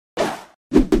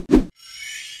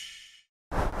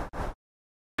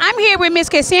here with Miss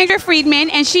Cassandra Freeman,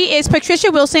 and she is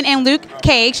Patricia Wilson and Luke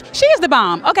Cage. She is the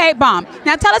bomb. Okay, bomb.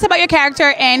 Now tell us about your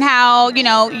character and how,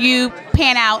 you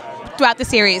pan out throughout the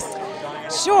series.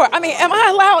 Sure. I mean, am I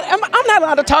allowed? I'm not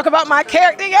allowed to talk about my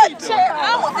character yet.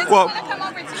 Well,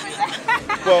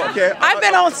 okay. I've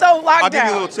been on so lockdown. I'll give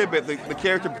you a little tidbit. The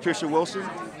character Patricia Wilson,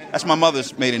 that's my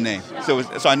mother's maiden name. So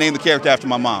I named the character after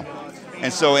my mom.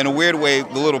 And so in a weird way,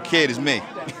 the little kid is me.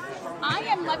 I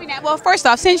am loving that. Well, first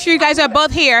off, since you guys are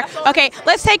both here, okay,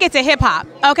 let's take it to hip hop.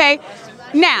 Okay.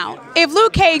 Now, if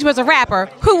Luke Cage was a rapper,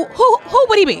 who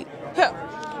would he be? Who?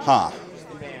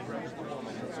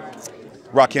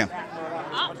 Rakim.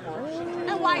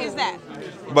 And why is that?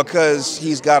 Because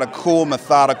he's got a cool,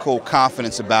 methodical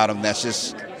confidence about him that's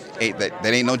just, that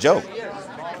ain't no joke.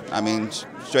 I mean,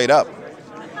 straight up.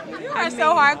 You are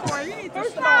so hardcore. You need to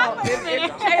stop.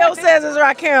 If Cheo says it's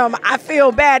Rakim, I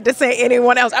feel bad to say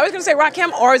anyone else. I was going to say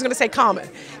Rakim or I was going to say Common.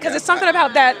 Because it's something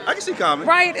about that. I can see Common.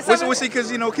 Right? Because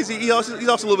he's also a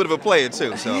little bit of a player,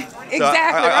 too. So, exactly.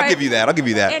 I'll give you that. I'll give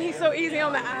you that. And he's so easy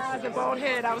on the eyes and bald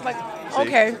head. I was like,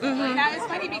 okay. Mm-hmm. Now, it's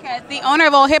funny because the owner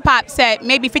of Old Hip Hop said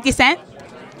maybe 50 Cent.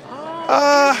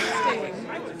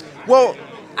 Well,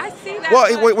 I see that.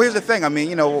 Well, here's the thing. I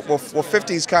mean,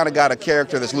 50's kind of got a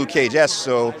character that's Luke Cage-esque,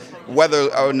 so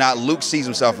whether or not Luke sees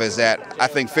himself as that, I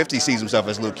think 50 sees himself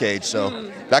as Luke Cage, so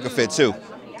that could fit too.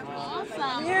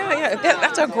 Awesome. Yeah,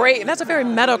 that's a very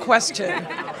meta question.